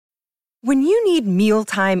When you need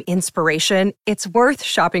mealtime inspiration, it's worth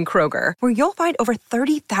shopping Kroger, where you'll find over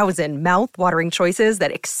 30,000 mouth-watering choices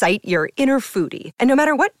that excite your inner foodie. And no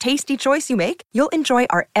matter what tasty choice you make, you'll enjoy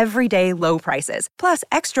our everyday low prices, plus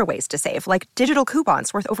extra ways to save, like digital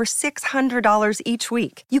coupons worth over $600 each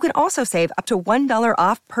week. You can also save up to $1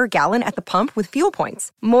 off per gallon at the pump with fuel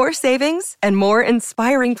points. More savings and more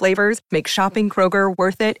inspiring flavors make shopping Kroger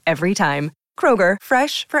worth it every time. Kroger,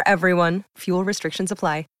 fresh for everyone. Fuel restrictions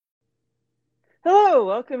apply. Hello,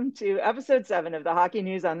 welcome to episode 7 of the Hockey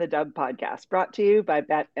News on the Dub podcast, brought to you by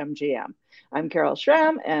BetMGM. I'm Carol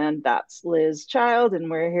Schramm, and that's Liz Child, and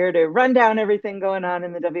we're here to run down everything going on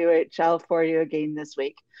in the WHL for you again this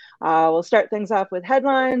week. We'll start things off with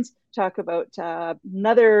headlines, talk about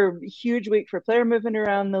another huge week for player movement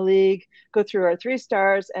around the league, go through our 3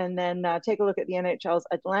 stars, and then take a look at the NHL's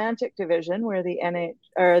Atlantic Division, where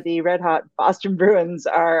the Red Hot Boston Bruins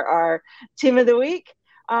are our team of the week.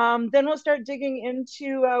 Then we'll start digging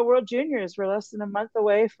into World Juniors. We're less than a month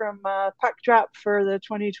away from puck drop for the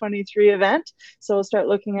 2023 event. So we'll start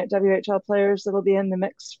looking at WHL players that'll be in the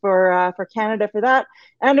mix for Canada for that.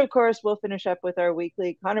 And of course, we'll finish up with our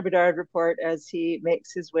weekly Connor Bedard report as he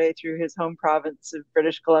makes his way through his home province of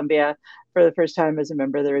British Columbia for the first time as a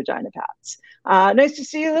member of the Regina Pats. Nice to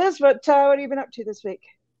see you, Liz. What have you been up to this week?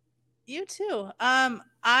 You too.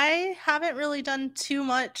 I haven't really done too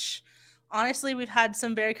much. Honestly, we've had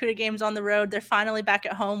some Barracuda games on the road. They're finally back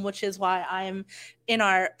at home, which is why I'm in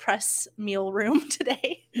our press meal room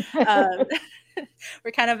today.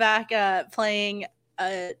 We're kind of back playing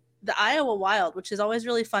the Iowa Wild, which is always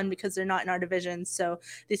really fun because they're not in our division. So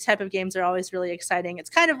these type of games are always really exciting. It's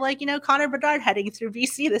kind of like, Connor Bedard heading through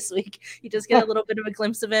BC this week. You just get a little bit of a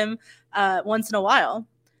glimpse of him once in a while.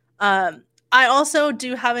 I also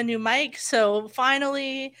do have a new mic. So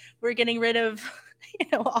finally, we're getting rid of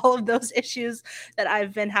all of those issues that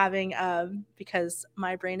I've been having because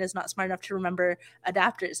my brain is not smart enough to remember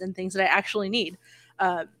adapters and things that I actually need.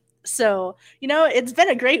 So, it's been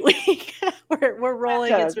a great week. we're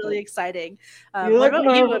rolling. It's really exciting. What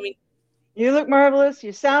about you? I mean, you look marvelous.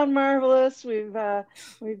 You sound marvelous. We've got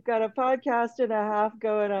a podcast and a half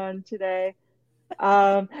going on today.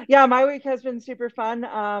 My week has been super fun.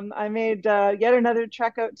 I made yet another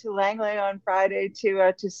trek out to Langley on Friday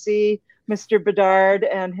to see Mr. Bedard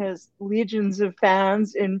and his legions of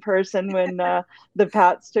fans in person when the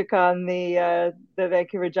Pats took on the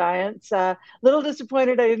Vancouver Giants. Little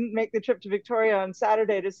disappointed I didn't make the trip to Victoria on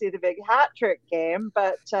Saturday to see the big hat trick game,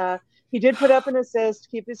 but he did put up an assist,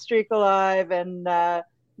 keep his streak alive, and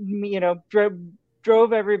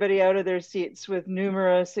drove everybody out of their seats with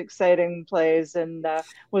numerous exciting plays, and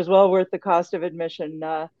was well worth the cost of admission.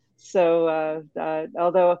 So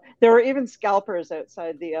although there were even scalpers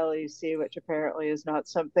outside the LEC, which apparently is not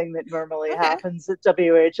something that normally happens at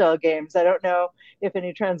WHL games. I don't know if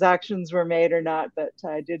any transactions were made or not, but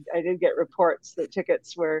I did get reports that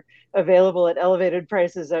tickets were available at elevated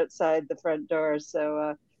prices outside the front door.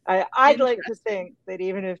 So I'd like to think that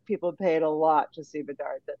even if people paid a lot to see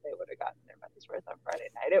Bedard, that they would have gotten their money's worth on Friday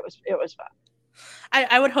night. It was fun.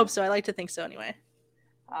 I would hope so. I like to think so anyway.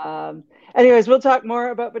 Anyways, we'll talk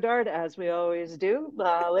more about Bedard as we always do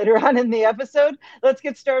later on in the episode. Let's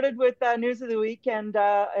get started with news of the week and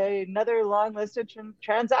another long list of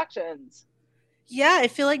transactions. Yeah, I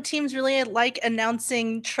feel like teams really like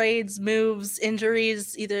announcing trades, moves,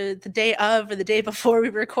 injuries, either the day of or the day before we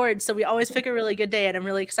record. So we always pick a really good day, and I'm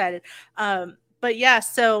really excited. But yeah,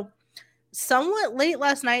 so somewhat late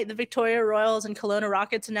last night, the Victoria Royals and Kelowna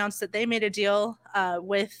Rockets announced that they made a deal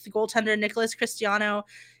with goaltender Nicholas Cristiano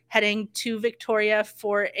heading to Victoria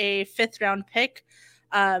for a 5th-round pick,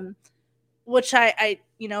 which I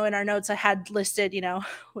in our notes I had listed,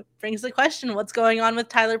 brings the question, what's going on with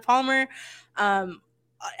Tyler Palmer?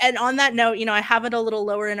 And on that note, I have it a little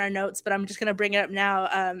lower in our notes, but I'm just going to bring it up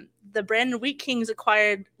now. The Brandon Wheat Kings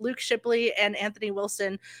acquired Luke Shipley and Anthony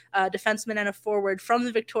Wilson, a defenseman and a forward from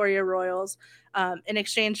the Victoria Royals, in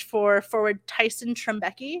exchange for forward Tyson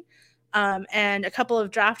Trembecki and a couple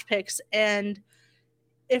of draft picks. And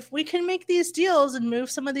if we can make these deals and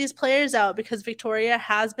move some of these players out, because Victoria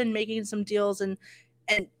has been making some deals and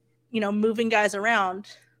moving guys around,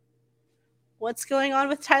 what's going on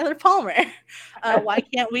with Tyler Palmer? Why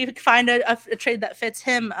can't we find a trade that fits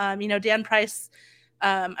him? Dan Price,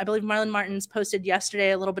 I believe Marlon Martins posted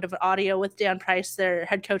yesterday a little bit of an audio with Dan Price, their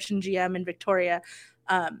head coach and GM in Victoria,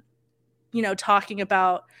 talking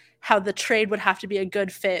about how the trade would have to be a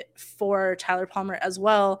good fit for Tyler Palmer as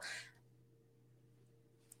well.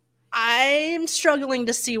 I'm struggling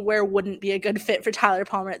to see where wouldn't be a good fit for Tyler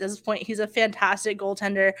Palmer at this point. He's a fantastic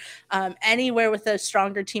goaltender. Anywhere with a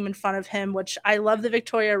stronger team in front of him, which I love the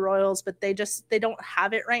Victoria Royals, but they don't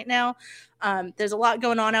have it right now. There's a lot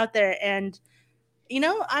going on out there, and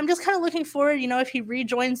I'm just kind of looking forward, if he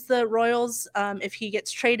rejoins the Royals, if he gets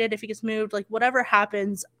traded, if he gets moved, like whatever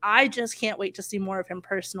happens, I just can't wait to see more of him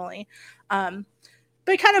personally.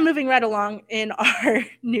 But kind of moving right along in our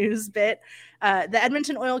news bit, the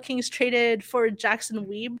Edmonton Oil Kings traded forward Jackson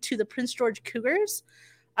Weeb to the Prince George Cougars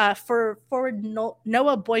for forward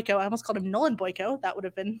Noah Boyko. I almost called him Nolan Boyko. That would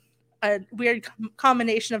have been a weird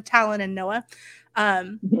combination of Talon and Noah.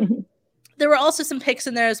 There were also some picks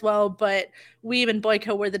in there as well, but Weeb and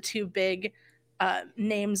Boyko were the two big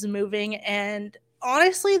names moving. And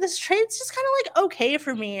honestly, this trade's just kind of like okay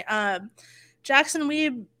for me. Jackson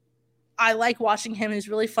Weeb, I like watching him. He's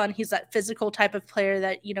really fun. He's that physical type of player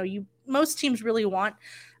that, most teams really want.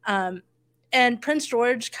 And Prince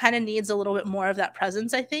George kind of needs a little bit more of that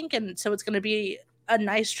presence, I think. And so it's going to be a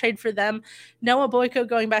nice trade for them. Noah Boyko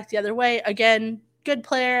going back the other way. Again, good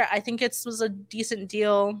player. I think it was a decent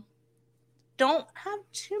deal. Don't have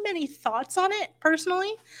too many thoughts on it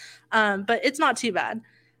personally, but it's not too bad.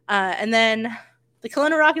 And then the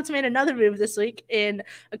Kelowna Rockets made another move this week in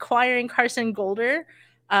acquiring Carson Golder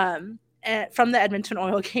from the Edmonton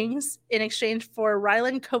Oil Kings in exchange for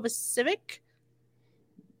Rylan Kovacevic.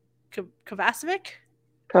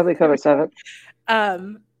 Probably Kovacevic.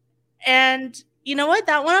 And you know what?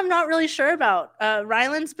 That one I'm not really sure about.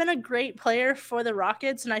 Rylan's been a great player for the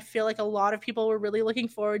Rockets, and I feel like a lot of people were really looking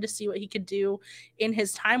forward to see what he could do in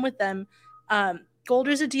his time with them.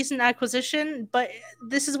 Golder's a decent acquisition, but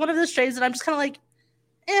this is one of those trades that I'm just kind of like,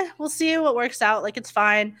 we'll see what works out. Like, it's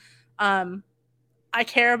fine. I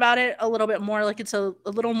care about it a little bit more. Like, it's a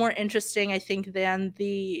little more interesting, I think, than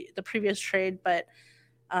the previous trade, but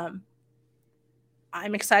I'm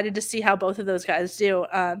excited to see how both of those guys do.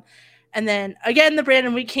 And then, again, the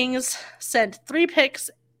Brandon Wheat Kings sent 3 picks.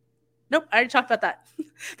 Nope, I already talked about that.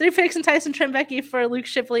 3 picks and Tyson Trembecki for Luke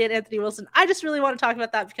Shipley and Anthony Wilson. I just really want to talk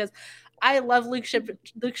about that because I love Luke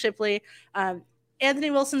Shipley.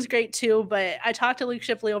 Anthony Wilson's great too, but I talked to Luke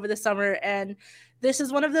Shipley over the summer, and this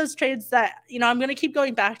is one of those trades that, I'm going to keep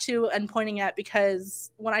going back to and pointing at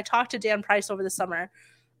because when I talked to Dan Price over the summer,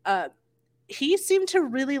 he seemed to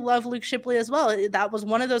really love Luke Shipley as well. That was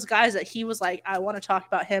one of those guys that he was like, I want to talk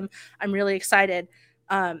about him. I'm really excited.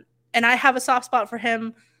 And I have a soft spot for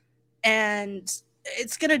him. And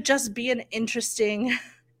it's going to just be an interesting,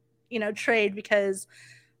 trade because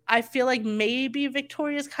I feel like maybe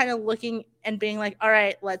Victoria's kind of looking and being like, all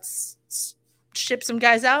right, let's ship some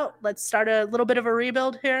guys out. Let's start a little bit of a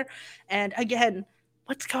rebuild here. And again,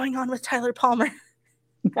 what's going on with Tyler Palmer?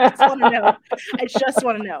 I just want to know. I just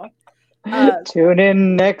want to know. Tune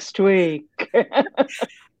in next week.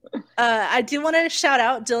 I do want to shout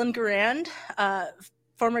out Dylan Garand,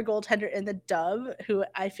 former goaltender in the Dub, who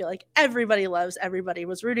I feel like everybody loves, everybody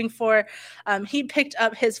was rooting for. He picked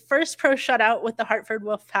up his first pro shutout with the Hartford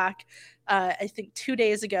Wolfpack, I think 2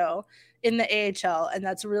 days ago in the AHL, and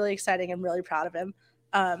that's really exciting. I'm really proud of him.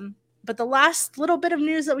 But the last little bit of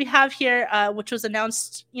news that we have here, which was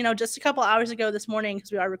announced, just a couple hours ago this morning,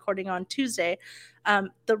 because we are recording on Tuesday,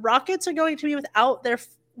 the Rockets are going to be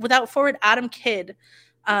without forward Adam Kidd.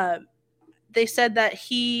 They said that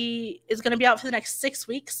he is going to be out for the next 6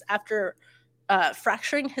 weeks after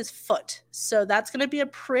fracturing his foot. So that's going to be a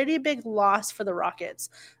pretty big loss for the Rockets.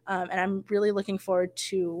 And I'm really looking forward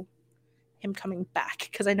to him coming back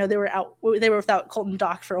because I know they were without Colton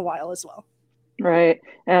Dock for a while as well. Right.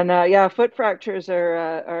 And foot fractures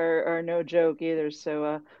are no joke either.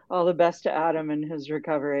 So all the best to Adam and his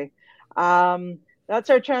recovery. That's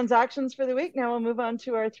our transactions for the week. Now we'll move on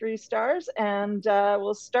to our 3 stars, and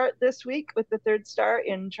we'll start this week with the 3rd star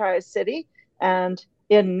in Tri-City. And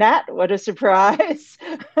in net, what a surprise.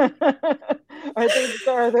 Our 3rd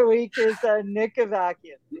star of the week is Nick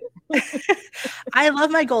Avakian. I love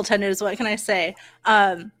my goaltenders. What can I say?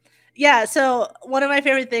 So one of my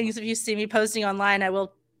favorite things, if you see me posting online, I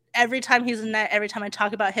will, every time he's in net, every time I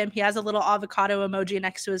talk about him, he has a little avocado emoji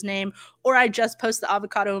next to his name, or I just post the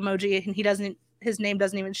avocado emoji and his name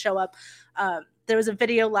doesn't even show up. There was a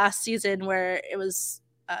video last season where it was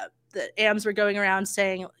the AMs were going around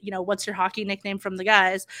saying, what's your hockey nickname from the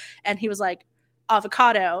guys? And he was like,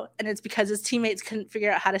 avocado. And it's because his teammates couldn't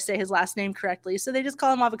figure out how to say his last name correctly. So they just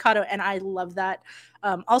call him avocado. And I love that.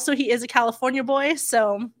 Also, he is a California boy.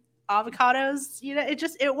 So avocados,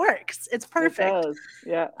 it works. It's perfect. It does.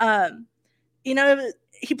 Yeah.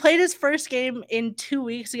 He played his first game in 2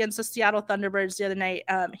 weeks against the Seattle Thunderbirds the other night.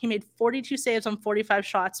 He made 42 saves on 45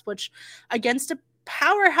 shots, which against a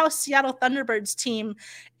powerhouse Seattle Thunderbirds team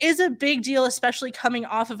is a big deal, especially coming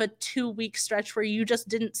off of a 2-week stretch where you just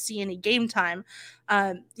didn't see any game time.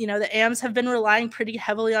 The AMs have been relying pretty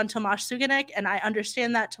heavily on Tomáš Suganek, and I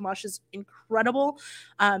understand that. Tomáš is incredible,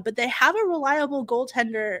 but they have a reliable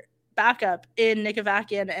goaltender backup in Nick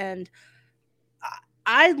Avakian, and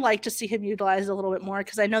I'd like to see him utilized a little bit more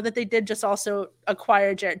because I know that they did just also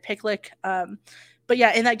acquire Jared Picklick. But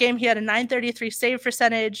yeah, in that game, he had a .933 save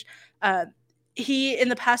percentage. He, in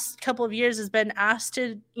the past couple of years, has been asked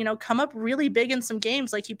to, come up really big in some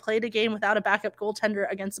games. Like he played a game without a backup goaltender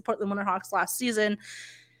against the Portland Winterhawks last season,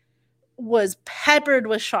 was peppered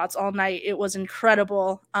with shots all night. It was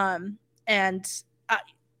incredible. And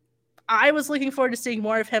I was looking forward to seeing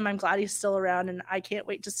more of him. I'm glad he's still around, and I can't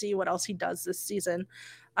wait to see what else he does this season.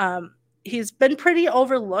 He's been pretty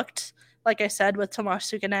overlooked, like I said, with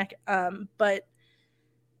Tomáš Suganek, but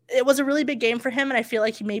it was a really big game for him, and I feel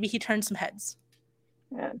like maybe he turned some heads.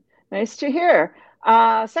 Yeah, nice to hear.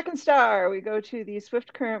 Second star, we go to the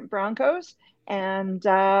Swift Current Broncos, and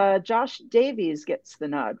Josh Davies gets the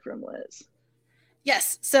nod from Liz.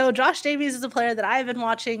 Yes, so Josh Davies is a player that I've been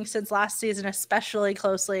watching since last season, especially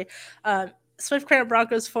closely. Swift Current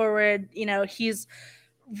Broncos forward, he's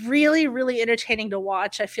really, really entertaining to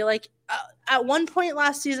watch. I feel like at one point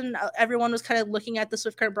last season, everyone was kind of looking at the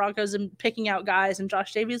Swift Current Broncos and picking out guys, and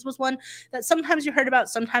Josh Davies was one that sometimes you heard about,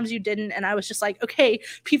 sometimes you didn't, and I was just like, okay,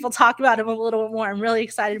 people talk about him a little bit more. I'm really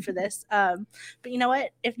excited for this. But you know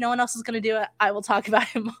what? If no one else is going to do it, I will talk about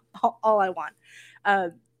him all I want.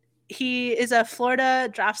 He is a Florida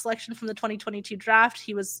draft selection from the 2022 draft.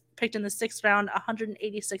 He was picked in the 6th round,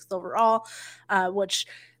 186th overall, which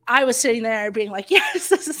I was sitting there being like, yes,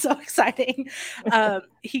 this is so exciting.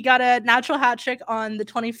 He got a natural hat trick on the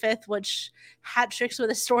 25th, which hat tricks were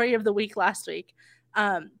the story of the week last week.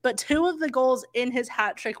 But 2 of the goals in his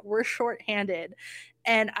hat trick were shorthanded.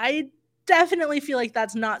 And I definitely feel like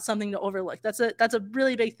that's not something to overlook. That's a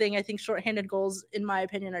really big thing. I think shorthanded goals, in my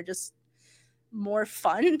opinion, are just more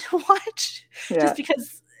fun to watch, just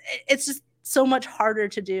because it's just so much harder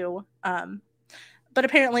to do. But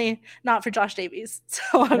apparently not for Josh Davies.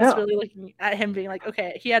 So I was really looking at him being like,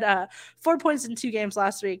 okay, he had 4 points in 2 games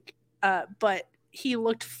last week, but he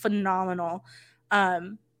looked phenomenal.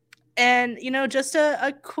 And, just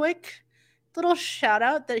a quick little shout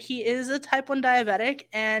out that he is a type 1 diabetic,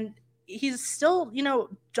 and he's still,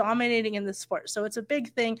 dominating in the sport. So it's a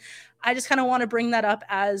big thing. I just kind of want to bring that up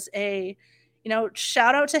as a,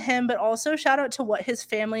 shout out to him, but also shout out to what his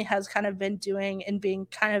family has kind of been doing and being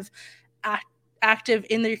kind of active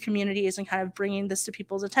in their communities and kind of bringing this to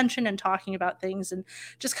people's attention and talking about things and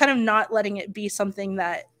just kind of not letting it be something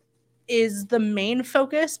that is the main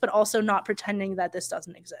focus, but also not pretending that this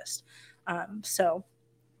doesn't exist. So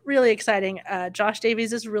really exciting. Josh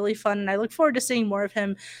Davies is really fun, and I look forward to seeing more of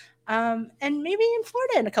him, and maybe in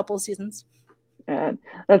Florida in a couple of seasons.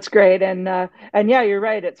 That's great. And yeah, you're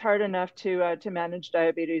right. It's hard enough to manage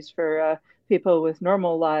diabetes for people with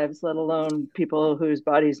normal lives, let alone people whose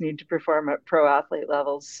bodies need to perform at pro athlete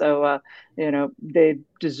levels. So, they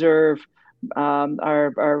deserve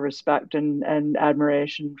our respect and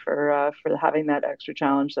admiration for having that extra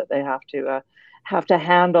challenge that they have to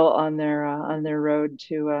handle on their road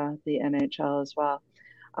to the NHL as well.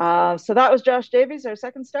 So that was Josh Davies, our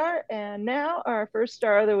second star, and now our first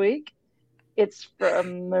star of the week. It's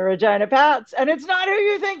from the Regina Pats, and it's not who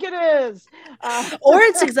you think it is. Or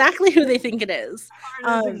it's exactly who they think it is.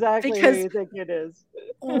 Exactly who you think it is.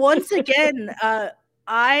 Once again,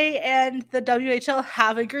 I and the WHL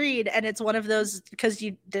have agreed, and it's one of those because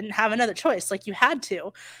you didn't have another choice. Like, you had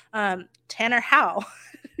to. Tanner Howe.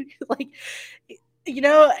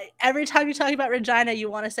 Every time you talk about Regina,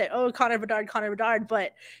 you want to say, oh, Connor Bedard.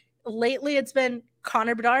 But lately it's been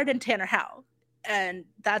Connor Bedard and Tanner Howe. And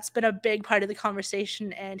that's been a big part of the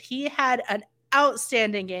conversation. And he had an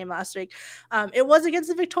outstanding game last week. It was against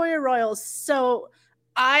the Victoria Royals. So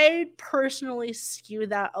I personally skew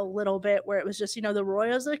that a little bit, where it was just, the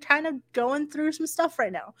Royals are kind of going through some stuff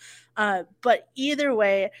right now. But either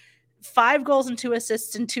way, 5 goals and 2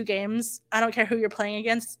 assists in 2 games. I don't care who you're playing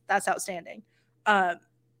against. That's outstanding.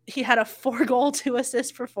 He had a 4-goal,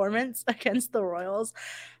 2-assist performance against the Royals.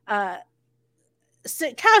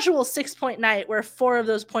 Casual 6-point night where 4 of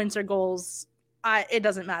those points are goals. It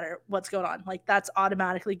doesn't matter what's going on. Like, that's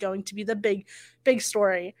automatically going to be the big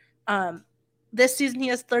story. This season he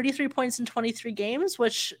has 33 points in 23 games,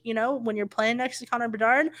 which, when you're playing next to Connor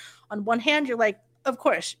Bedard, on one hand, you're like, of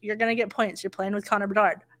course, you're going to get points. You're playing with Connor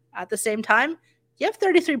Bedard. At the same time, you have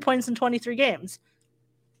 33 points in 23 games.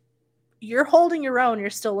 You're holding your own.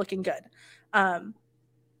 You're still looking good.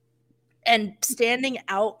 And standing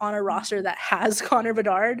out on a roster that has Connor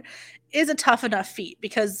Bedard is a tough enough feat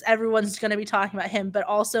because everyone's going to be talking about him, but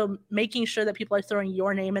also making sure that people are throwing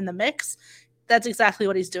your name in the mix. That's exactly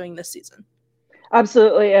what he's doing this season.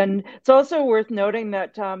 Absolutely. And it's also worth noting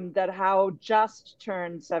that that Howe just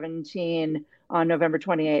turned 17 on November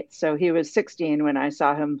 28th. So he was 16 when I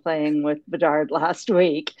saw him playing with Bedard last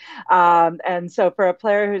week. And so for a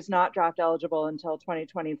player who's not draft eligible until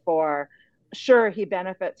 2024, sure, he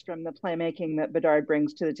benefits from the playmaking that Bedard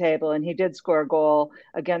brings to the table. And he did score a goal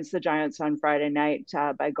against the Giants on Friday night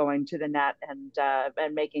by going to the net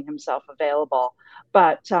and making himself available.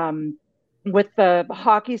 But with the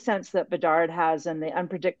hockey sense that Bedard has and the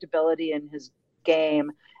unpredictability in his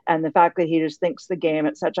game and the fact that he just thinks the game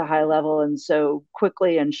at such a high level and so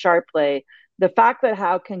quickly and sharply, the fact that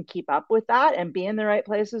Howe can keep up with that and be in the right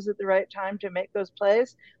places at the right time to make those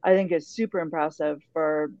plays, I think is super impressive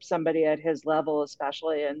for somebody at his level,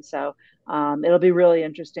 especially. And so it'll be really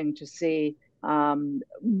interesting to see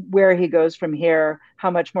where he goes from here, how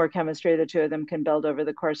much more chemistry the two of them can build over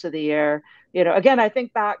the course of the year. You know, again, I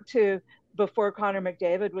think back to before Connor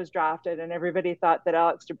McDavid was drafted, and everybody thought that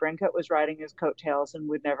Alex DeBrincat was riding his coattails and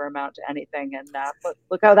would never amount to anything. And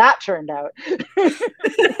look how that turned out.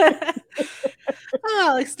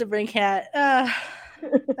 Alex DeBrincat.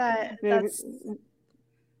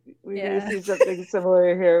 We may see something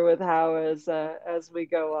similar here with Howe as we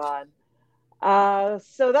go on.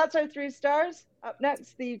 So that's our 3 stars. Up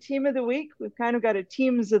next, the team of the week. We've kind of got a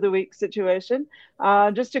teams of the week situation.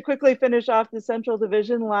 Just to quickly finish off the Central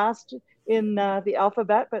Division, last in the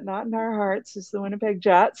alphabet, but not in our hearts, is the Winnipeg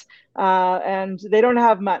Jets. And they don't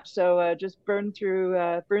have much, so just burn through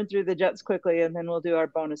the Jets quickly, and then we'll do our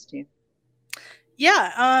bonus team.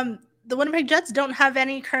 Yeah, the Winnipeg Jets don't have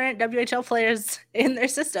any current WHL players in their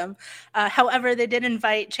system. However, they did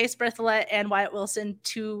invite Chase Berthollet and Wyatt Wilson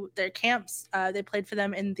to their camps. They played for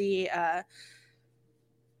them in the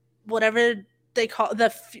whatever they call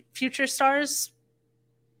the Future Stars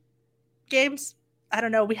games. I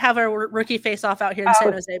don't know. We have our rookie face-off out here in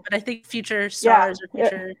San Jose, but I think Future Stars or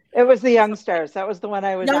Future. It was the Young Stars. That was the one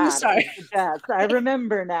I was Young at. Stars. I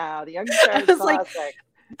remember now. The Young Stars Classic.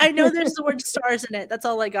 I know there's the word stars in it. That's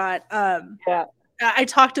all I got. I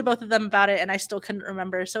talked to both of them about it, and I still couldn't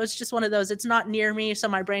remember. So it's just one of those. It's not near me, so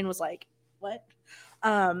my brain was like, "What?"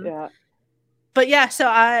 But yeah. So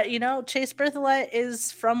Chase Berthollet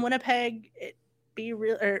is from Winnipeg.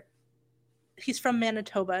 He's from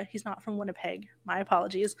Manitoba. He's not from Winnipeg. My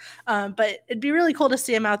apologies. But it'd be really cool to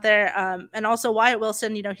see him out there. And also Wyatt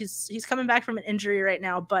Wilson. He's coming back from an injury right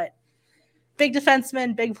now, but big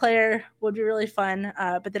defenseman, big player, would be really fun.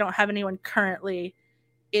 But they don't have anyone currently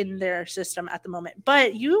in their system at the moment.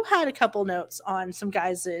 But you had a couple notes on some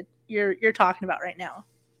guys that you're talking about right now.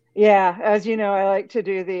 Yeah, as you know, I like to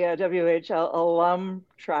do the WHL alum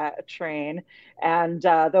train, and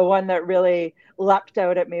the one that really leapt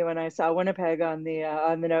out at me when I saw Winnipeg on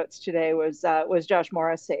the notes today was Josh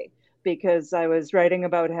Morrissey, because I was writing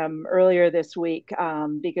about him earlier this week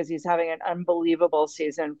because he's having an unbelievable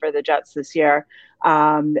season for the Jets this year,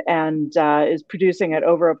 and is producing at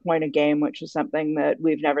over a point a game, which is something that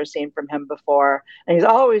we've never seen from him before. And he's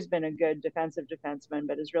always been a good defensive defenseman,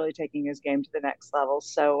 but is really taking his game to the next level.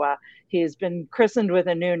 So he's been christened with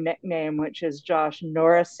a new nickname, which is Josh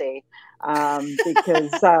Norrisy,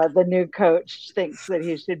 because the new coach thinks that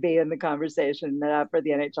he should be in the conversation for the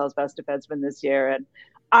NHL's best defenseman this year. And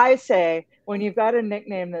I say, when you've got a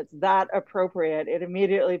nickname that's that appropriate, it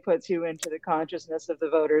immediately puts you into the consciousness of the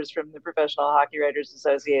voters from the Professional Hockey Writers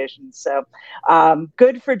Association. So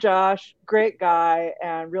good for Josh, great guy,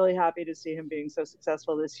 and really happy to see him being so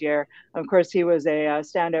successful this year. Of course, he was a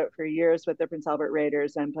standout for years with the Prince Albert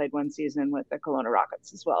Raiders and played one season with the Kelowna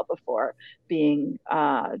Rockets as well before making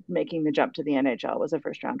the jump to the NHL, was a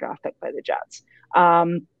first-round draft pick by the Jets. A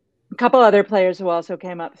couple other players who also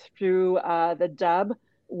came up through the dub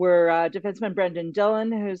were defenseman Brendan Dillon,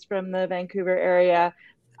 who's from the Vancouver area,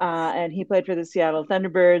 and he played for the Seattle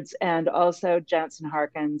Thunderbirds, and also Jansen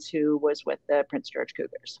Harkins, who was with the Prince George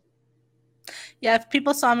Cougars. Yeah, if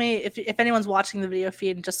people saw me, if anyone's watching the video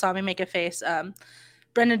feed and just saw me make a face,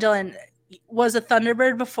 Brendan Dillon was a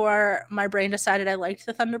Thunderbird before my brain decided I liked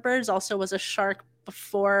the Thunderbirds, also was a Shark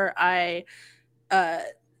before I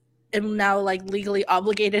am now legally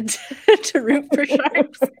obligated to root for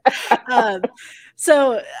Sharks.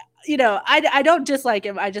 So, I don't dislike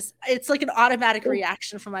him. It's like an automatic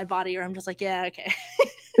reaction from my body where I'm just like, yeah, okay.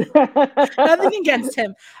 Nothing against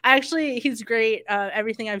him. He's great.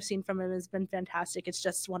 Everything I've seen from him has been fantastic. It's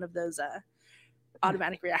just one of those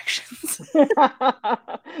automatic reactions.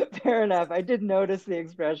 Fair enough. I did notice the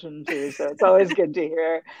expression too, so it's always good to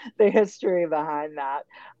hear the history behind that.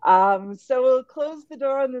 So we'll close the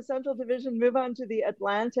door on the Central Division, move on to the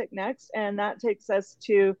Atlantic next, and that takes us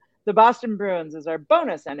to the Boston Bruins as our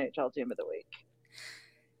bonus NHL team of the week.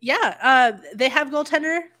 Yeah, they have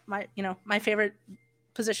goaltender, my favorite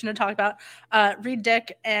position to talk about, Reed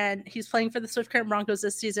Dick, and he's playing for the Swift Current Broncos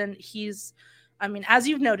this season. As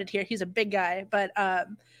you've noted here, he's a big guy, but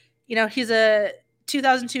he's a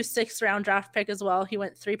 2002 sixth round draft pick as well. He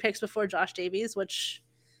went 3 picks before Josh Davies, which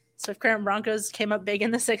Swift Current Broncos came up big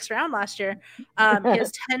in the 6th round last year. He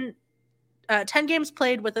has 10 games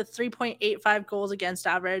played with a 3.85 goals against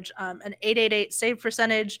average, an 888 save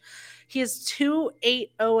percentage. He is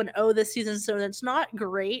 2-8-0-0 this season, so that's not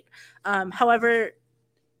great. However,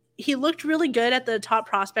 he looked really good at the top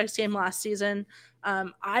prospects game last season.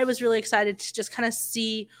 I was really excited to just kind of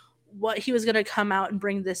see what he was going to come out and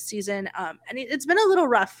bring this season. And it's been a little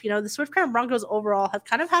rough. The Swift Current Broncos overall have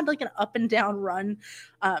kind of had like an up and down run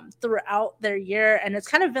throughout their year. And it's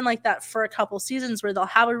kind of been like that for a couple seasons where they'll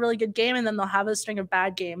have a really good game and then they'll have a string of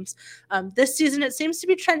bad games. This season, it seems to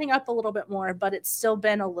be trending up a little bit more, but it's still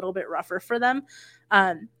been a little bit rougher for them.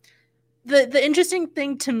 The interesting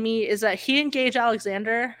thing to me is that he and Gage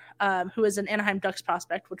Alexander, who is an Anaheim Ducks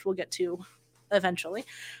prospect, which we'll get to eventually,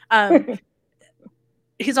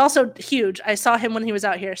 he's also huge. I saw him when he was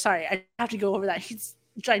out here. Sorry, I have to go over that. He's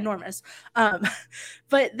ginormous.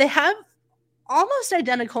 But they have almost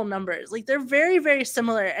identical numbers. Like, they're very, very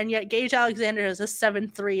similar, and yet Gage Alexander is a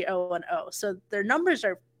 7.30-0-0. So their numbers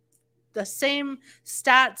are the same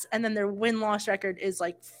stats, and then their win-loss record is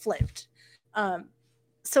like flipped.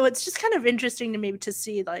 So it's just kind of interesting to me to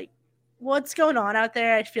see like what's going on out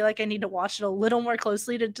there. I feel like I need to watch it a little more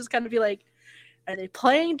closely to just kind of be like, are they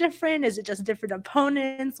playing different? Is it just different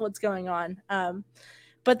opponents? What's going on?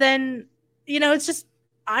 But then, it's just,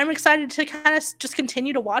 I'm excited to kind of just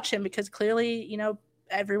continue to watch him because clearly,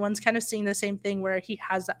 everyone's kind of seeing the same thing where he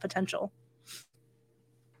has that potential.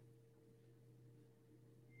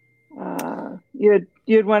 You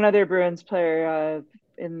had one other Bruins player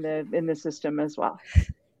in the system as well.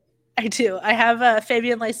 I do. I have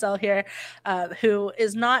Fabian Lysell here, who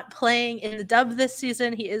is not playing in the Dub this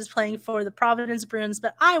season. He is playing for the Providence Bruins,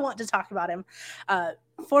 but I want to talk about him.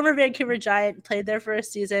 Former Vancouver Giant, played there for a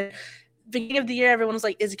season. Beginning of the year, everyone was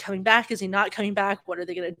like, is he coming back? Is he not coming back? What are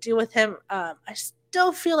they going to do with him? I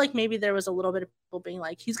still feel like maybe there was a little bit of people being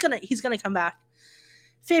like, he's gonna come back.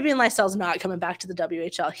 Fabian Lysell's not coming back to the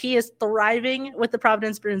WHL. He is thriving with the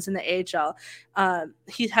Providence Bruins in the AHL.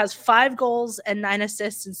 He has 5 goals and 9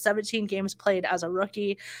 assists in 17 games played as a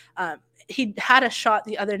rookie. He had a shot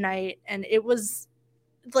the other night, and it was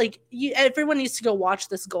like, everyone needs to go watch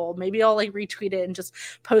this goal. Maybe I'll like retweet it and just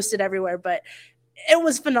post it everywhere, but it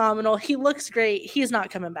was phenomenal. He looks great. He's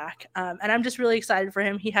not coming back. And I'm just really excited for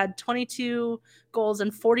him. He had 22 goals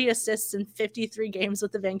and 40 assists in 53 games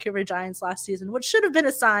with the Vancouver Giants last season, which should have been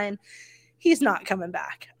a sign he's not coming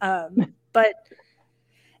back. But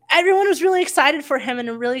everyone was really excited for him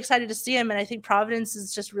and really excited to see him. And I think Providence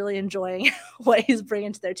is just really enjoying what he's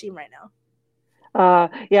bringing to their team right now.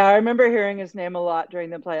 Yeah, I remember hearing his name a lot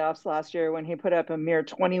during the playoffs last year when he put up a mere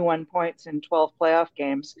 21 points in 12 playoff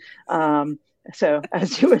games. So,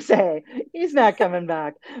 as you would say, he's not coming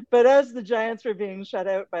back. But as the Giants were being shut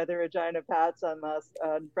out by the Regina Pats on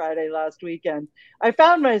Friday last weekend, I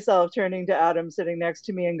found myself turning to Adam sitting next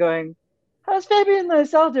to me and going, how's Fabian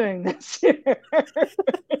Lysell doing this year?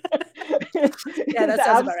 Yeah, that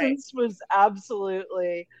sounds about right. Absence was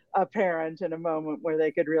absolutely apparent in a moment where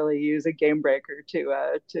they could really use a game breaker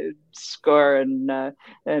to score and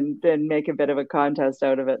make a bit of a contest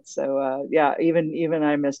out of it. So yeah, even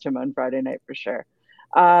I missed him on Friday night for sure.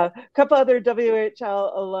 A couple other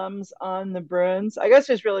WHL alums on the Bruins. I guess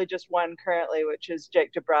there's really just one currently, which is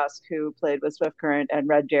Jake DeBrusk, who played with Swift Current and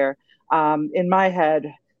Red Deer. In my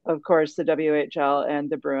head, of course, the WHL and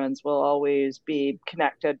the Bruins will always be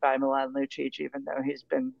connected by Milan Lucic, even though he's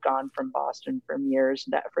been gone from Boston for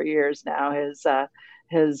years now.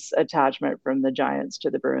 His attachment from the Giants to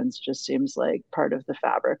the Bruins just seems like part of the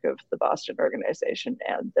fabric of the Boston organization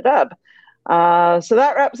and the Dub. So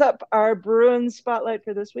that wraps up our Bruins spotlight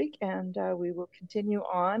for this week, and we will continue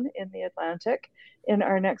on in the Atlantic in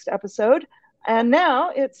our next episode. And now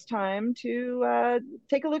it's time to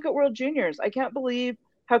take a look at World Juniors. I can't believe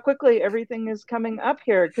how quickly everything is coming up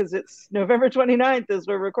here because it's November 29th as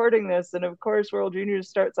we're recording this. And of course, World Juniors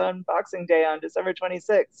starts on Boxing Day on December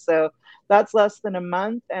 26th. So that's less than a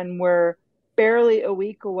month, and we're barely a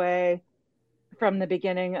week away from the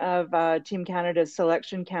beginning of Team Canada's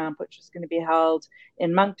selection camp, which is going to be held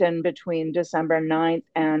in Moncton between December 9th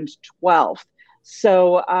and 12th.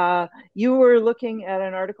 So you were looking at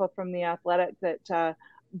an article from The Athletic that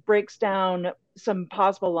breaks down some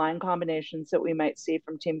possible line combinations that we might see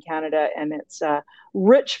from Team Canada, and it's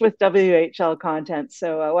rich with WHL content.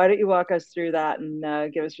 So why don't you walk us through that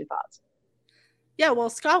and give us your thoughts? Yeah, well,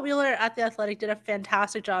 Scott Wheeler at The Athletic did a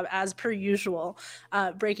fantastic job, as per usual,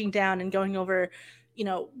 breaking down and going over,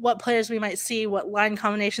 what players we might see, what line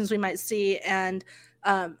combinations we might see. And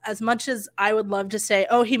as much as I would love to say,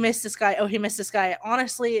 oh, he missed this guy,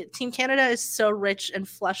 honestly, Team Canada is so rich and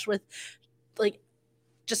flush with,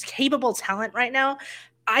 just capable talent right now.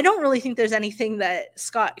 I don't really think there's anything that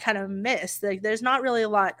Scott kind of missed. There's not really a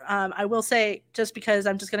lot. I will say, just because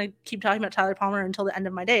I'm just going to keep talking about Tyler Palmer until the end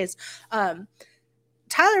of my days.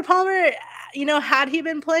 Tyler Palmer, had he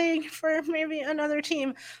been playing for maybe another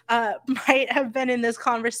team, might have been in this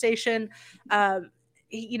conversation.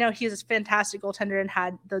 He's a fantastic goaltender and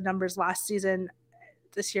had the numbers last season.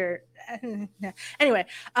 This year, anyway.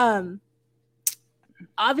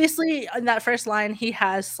 Obviously, in that first line, he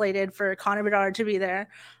has slated for Connor Bedard to be there,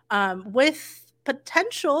 with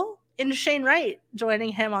potential in Shane Wright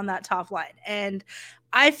joining him on that top line. And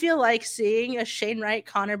I feel like seeing a Shane Wright,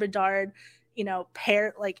 Connor Bedard,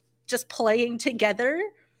 pair, just playing together,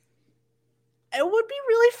 it would be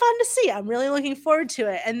really fun to see. I'm really looking forward to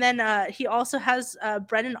it. And then he also has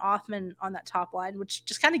Brendan Othman on that top line, which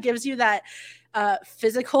just kind of gives you that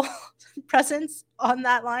physical presence on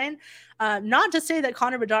that line. Not to say that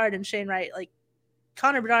Connor Bedard and Shane Wright,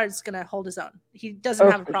 Connor Bedard's going to hold his own. He doesn't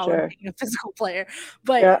have a problem being a physical player.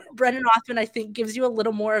 But Brendan Othman, I think, gives you a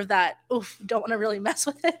little more of that, don't want to really mess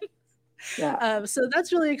with him. Yeah. So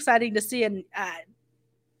that's really exciting to see. And,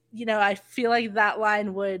 I feel like that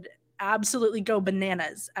line would absolutely go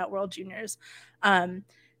bananas at World Juniors. And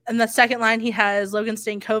the second line, he has Logan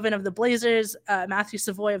Stankoven of the Blazers, Matthew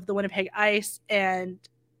Savoy of the Winnipeg Ice, and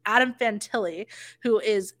Adam Fantilli, who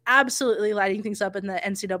is absolutely lighting things up in the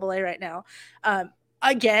NCAA right now.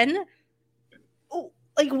 Again,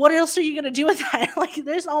 what else are you going to do with that?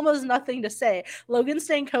 There's almost nothing to say. Logan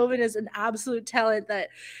Stankoven is an absolute talent that,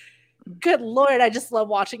 good Lord, I just love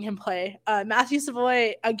watching him play. Matthew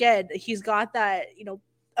Savoy, again, he's got that,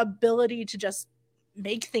 ability to just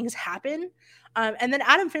make things happen. And then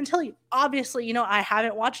Adam Fantilli, obviously, I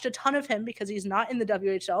haven't watched a ton of him because he's not in the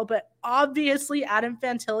WHL, but obviously Adam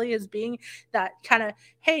Fantilli is being that kind of,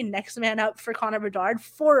 hey, next man up for Connor Bedard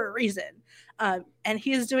for a reason. And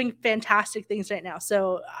he is doing fantastic things right now.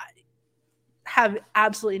 So I have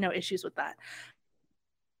absolutely no issues with that.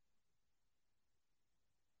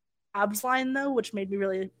 Abs line, though, which made me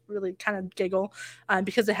really, really kind of giggle,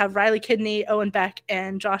 because they have Riley Kidney, Owen Beck,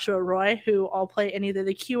 and Joshua Roy, who all play in either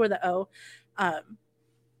the Q or the O.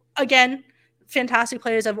 Again, fantastic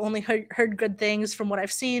players. I've only heard good things from what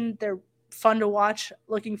I've seen. They're fun to watch.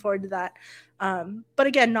 Looking forward to that. But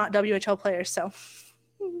again, not WHL players, so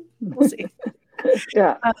we'll see.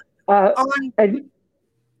 Yeah.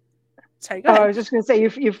 Sorry, go ahead. I was just going to say,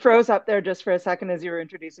 you froze up there just for a second as you were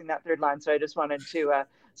introducing that third line. So I just wanted to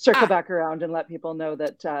circle back around and let people know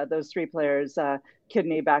that those three players,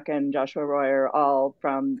 Kidney, Beck, and Joshua Roy, are all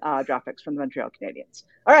from draft picks from the Montreal Canadiens.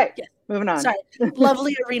 All right, moving on. Sorry,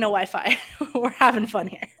 lovely arena Wi-Fi. We're having fun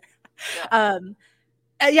here.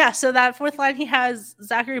 So that fourth line, he has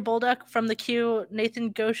Zachary Bolduc from the Q,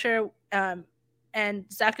 Nathan Gaucher, and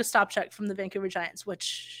Zach Ostapchuk from the Vancouver Giants,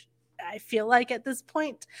 which I feel like at this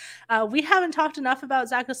point, we haven't talked enough about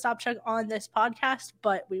Zach Ostapchuk on this podcast,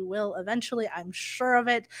 but we will eventually. I'm sure of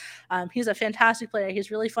it. He's a fantastic player. He's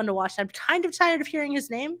really fun to watch. I'm kind of tired of hearing his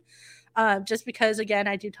name, just because, again,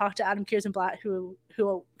 I do talk to Adam Kierszenblatt, who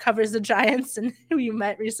covers the Giants and who you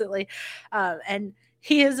met recently, and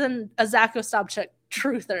he is a Zach Ostapchuk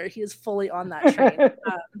truther. He is fully on that train.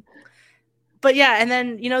 But yeah, and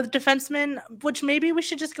then, the defenseman, which maybe we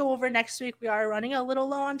should just go over next week. We are running a little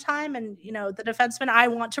low on time. And, the defenseman I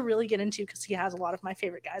want to really get into because he has a lot of my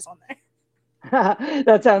favorite guys on there.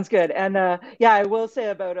 That sounds good. And I will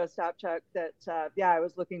say about Ostapchuk that, I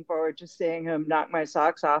was looking forward to seeing him knock my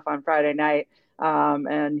socks off on Friday night.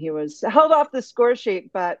 And he was held off the score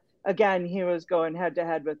sheet, but again, he was going head to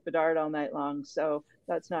head with Bedard all night long. So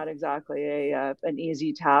that's not exactly an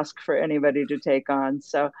easy task for anybody to take on.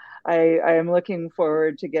 So I am looking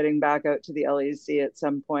forward to getting back out to the LEC at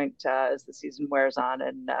some point as the season wears on,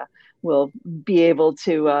 and we'll be able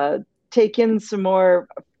to take in some more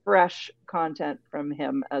fresh content from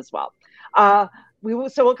him as well.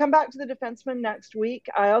 we'll come back to the defensemen next week.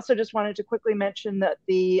 I also just wanted to quickly mention that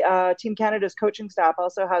the Team Canada's coaching staff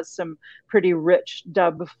also has some pretty rich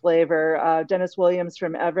dub flavor. Dennis Williams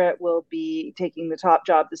from Everett will be taking the top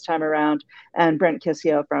job this time around, and Brent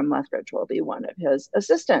Kissio from Lethbridge will be one of his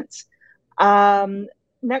assistants.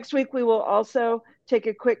 Next week, we will also take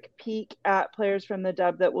a quick peek at players from the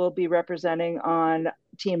dub that will be representing on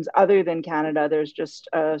teams other than Canada. There's just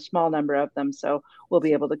a small number of them, so we'll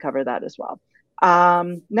be able to cover that as well.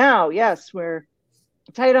 Now, yes, we're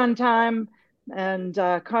tight on time, and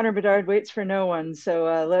Connor Bedard waits for no one.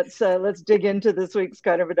 So let's dig into this week's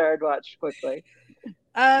Connor Bedard watch quickly.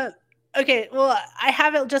 Okay, well, I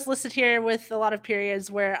have it just listed here with a lot of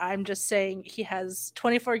periods where I'm just saying he has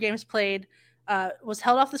 24 games played, was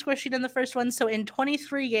held off the score sheet in the first one. So in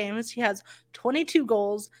 23 games, he has 22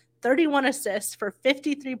 goals, 31 assists for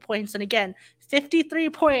 53 points. And again, 53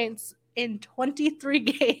 points in 23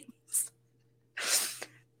 games.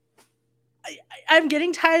 I'm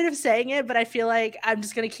getting tired of saying it, but I feel like I'm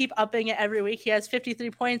just going to keep upping it every week. He has 53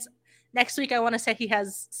 points. Next week, I want to say he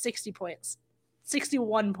has 60 points,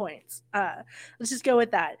 61 points. Let's just go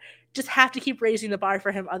with that. Just have to keep raising the bar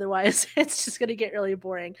for him. Otherwise, it's just going to get really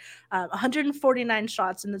boring. 149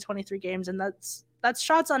 shots in the 23 games, and that's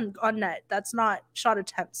shots on net. That's not shot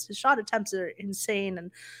attempts. His shot attempts are insane, and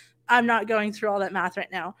I'm not going through all that math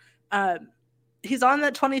right now. He's on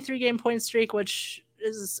that 23-game point streak, which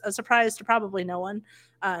is a surprise to probably no one.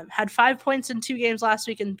 Had 5 points in 2 games last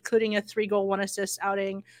week, including a 3-goal, 1-assist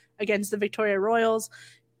outing against the Victoria Royals.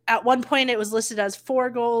 At one point, it was listed as 4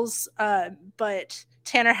 goals, but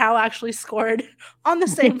Tanner Howe actually scored on the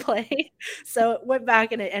same play. So it went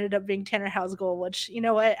back, and it ended up being Tanner Howe's goal, which, you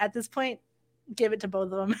know what, at this point, give it to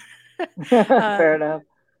both of them. Fair enough.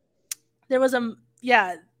 There was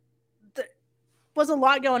was a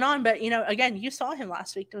lot going on, but, again, you saw him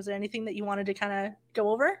last week. Was there anything that you wanted to kind of go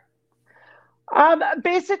over?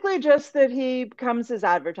 Basically just that he comes as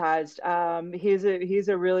advertised. He's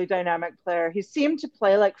a really dynamic player. He seemed to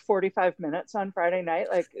play like 45 minutes on Friday night.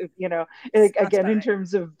 Again, in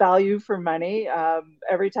terms of value for money,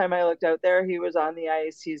 every time I looked out there, he was on the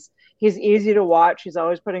ice. He's easy to watch. He's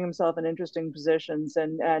always putting himself in interesting positions,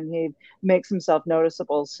 and he makes himself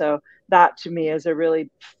noticeable. So that to me is a really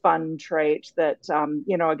fun trait that,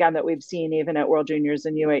 again, that we've seen even at World Juniors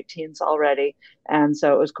and U18s already. And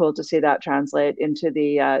so it was cool to see that translate into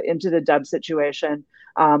the dub situation.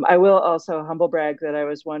 I will also humble brag that I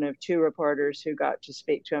was one of 2 reporters who got to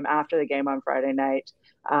speak to him after the game on Friday night,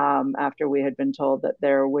 after we had been told that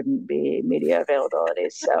there wouldn't be media availability.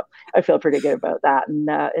 So I feel pretty good about that. And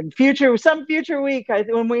in some future week,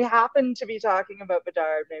 when we happen to be talking about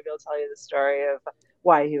Bedard, maybe I'll tell you the story of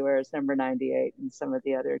why he wears number 98 and some of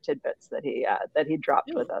the other tidbits that he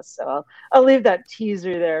dropped with us. So I'll leave that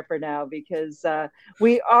teaser there for now, because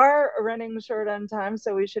we are running short on time,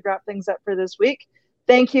 so we should wrap things up for this week.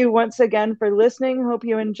 Thank you once again for listening. Hope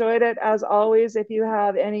you enjoyed it. As always, if you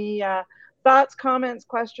have any thoughts, comments,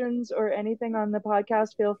 questions, or anything on the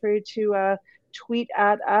podcast, feel free to tweet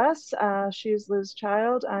at us. She's Liz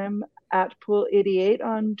Child. I'm at Pool88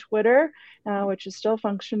 on Twitter, which is still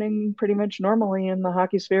functioning pretty much normally in the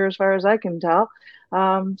hockey sphere as far as I can tell.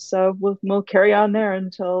 So we'll carry on there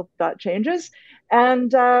until that changes.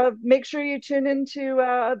 And make sure you tune into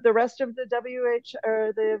the rest of the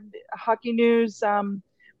the Hockey News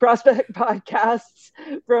prospect podcasts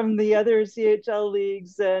from the other CHL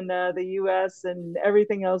leagues and the US and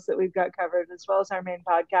everything else that we've got covered, as well as our main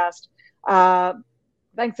podcast.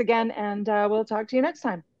 Thanks again, and we'll talk to you next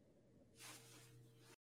time.